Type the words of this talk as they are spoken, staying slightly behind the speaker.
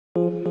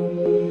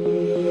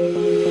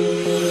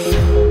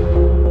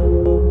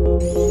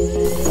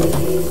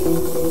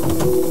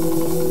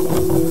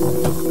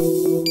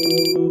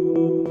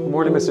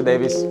Mr.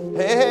 Davies.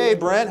 Hey,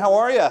 Brent, how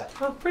are you?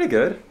 Oh, pretty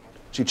good.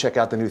 Did you check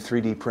out the new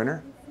 3D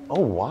printer?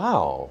 Oh,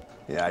 wow.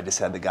 Yeah, I just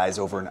had the guys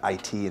over in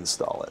IT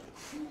install it.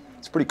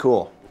 It's pretty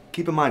cool.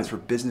 Keep in mind, it's for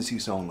business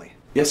use only.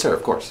 Yes, sir,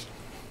 of course.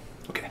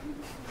 Okay.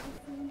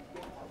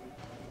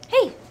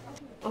 Hey.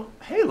 Oh,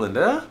 hey,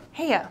 Linda.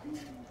 Hey,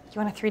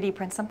 you want to 3D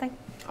print something?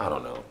 I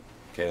don't know.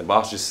 Okay, the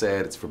boss just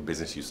said it's for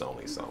business use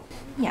only, so.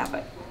 Yeah,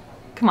 but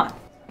come on.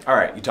 All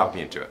right, you talked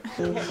me into it.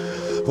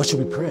 What should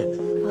we print?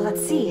 Well,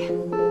 let's see.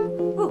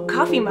 Ooh,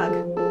 coffee mug.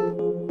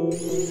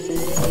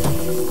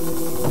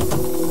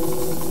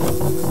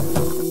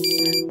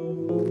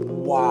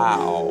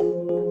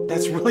 Wow.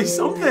 That's really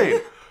something.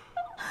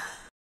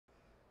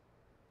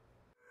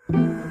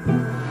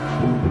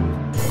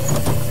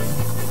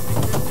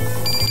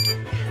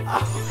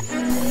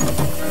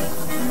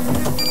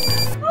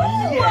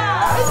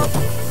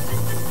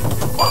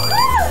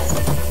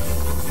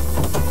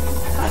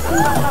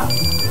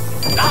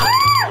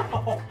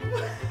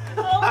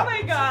 Oh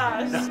my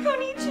gosh.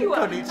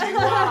 Konnichiwa.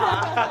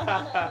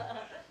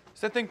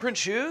 Does that thing print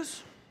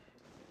shoes?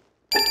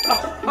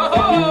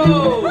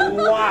 Oh,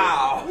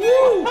 wow.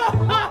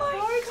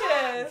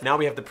 Gorgeous. Now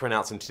we have to print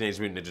out some Teenage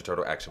Mutant Ninja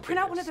Turtle action Print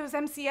out one figures. of those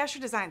MC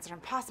Escher designs that are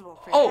impossible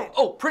for your head.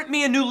 Oh, print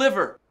me a new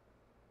liver.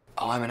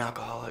 Oh, I'm an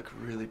alcoholic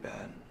really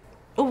bad.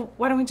 Oh,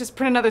 why don't we just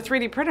print another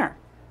 3D printer?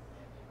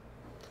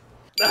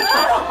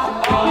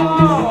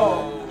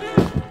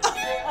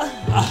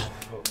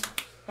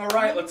 All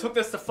right, let's hook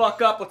this the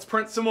fuck up. Let's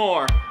print some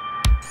more.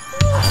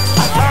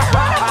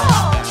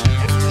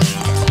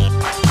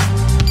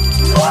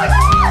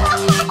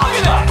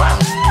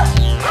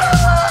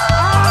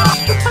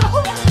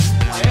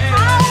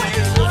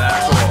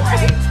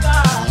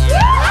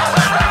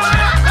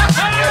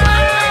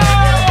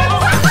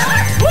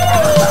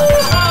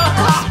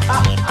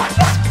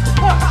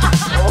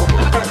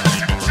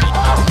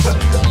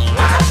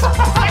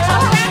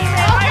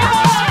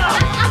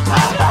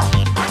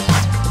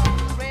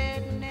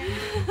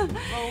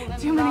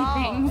 Too many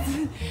things.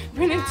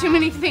 Printed too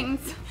many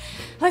things.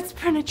 Let's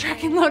print a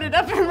truck and load it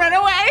up and run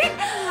away.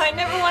 I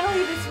never want to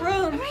leave this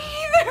room. Me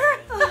either.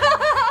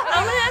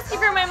 I'm gonna ask you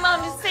for my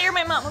mom. Just say you're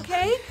my mom,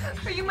 okay?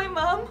 Are you my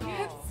mom?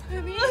 Yes,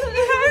 honey.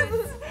 Yes.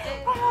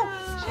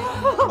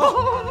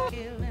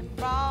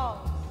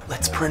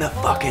 Let's print a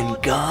fucking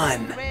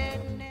gun.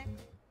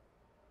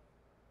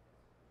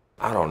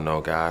 I don't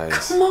know,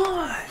 guys. Come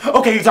on.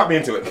 Okay, you talked me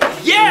into it.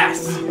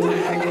 Yes!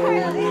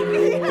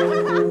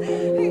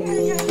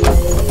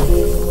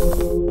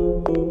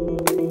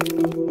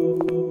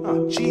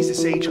 Oh,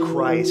 Jesus H.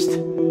 Christ.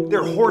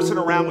 They're horsing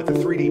around with the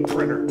 3D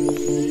printer.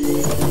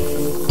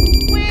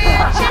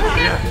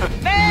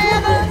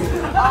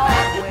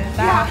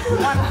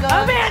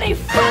 I'm Annie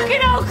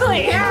fucking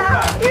Oakley!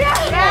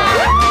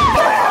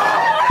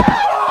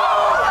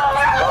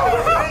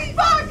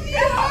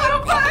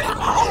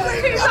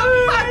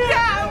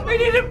 We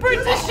need to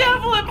print the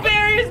shovel and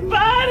bury his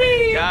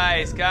body!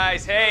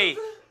 Guys, hey,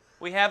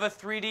 we have a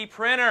 3D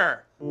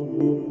printer.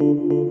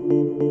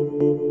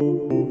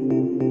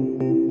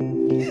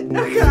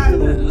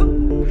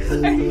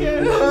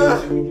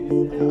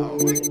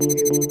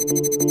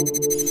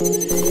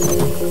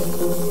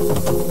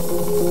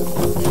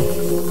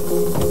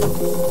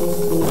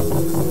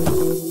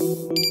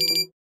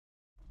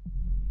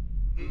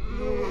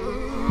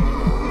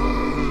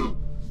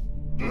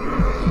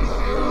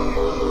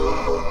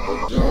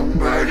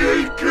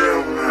 Somebody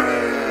kill me!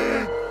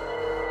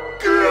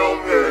 Kill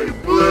me,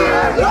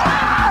 please!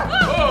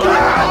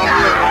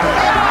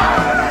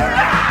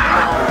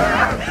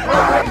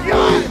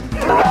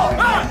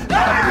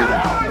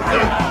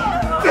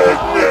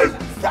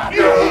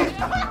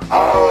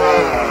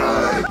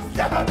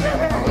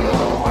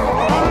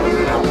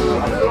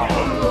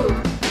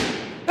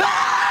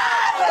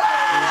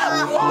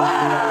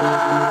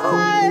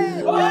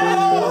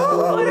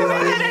 What are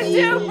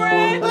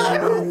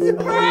we gonna do,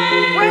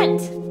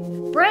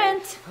 Brent?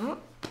 Brent!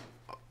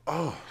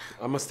 Oh,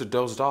 I must have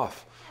dozed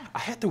off. I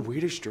had the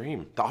weirdest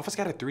dream. The office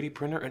got a 3D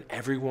printer and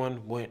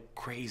everyone went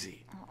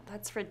crazy. Oh,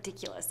 that's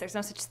ridiculous. There's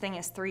no such thing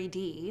as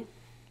 3D.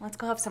 Let's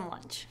go have some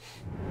lunch.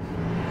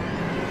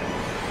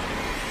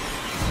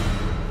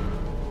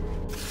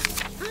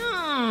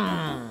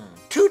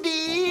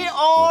 2D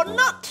or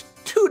not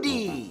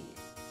 2D?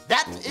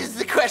 That is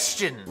the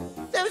question.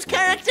 Those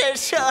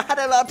characters sure had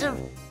a lot of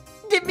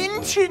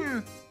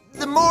dimension.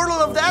 The moral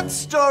of that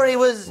story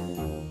was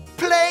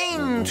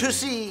plain to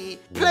see.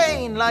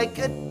 Plain like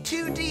a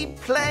 2D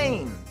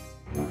plane.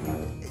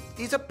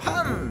 These are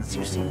puns,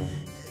 you see.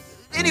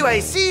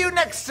 Anyway, see you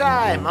next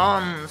time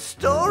on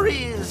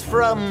Stories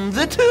from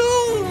the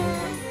Tomb.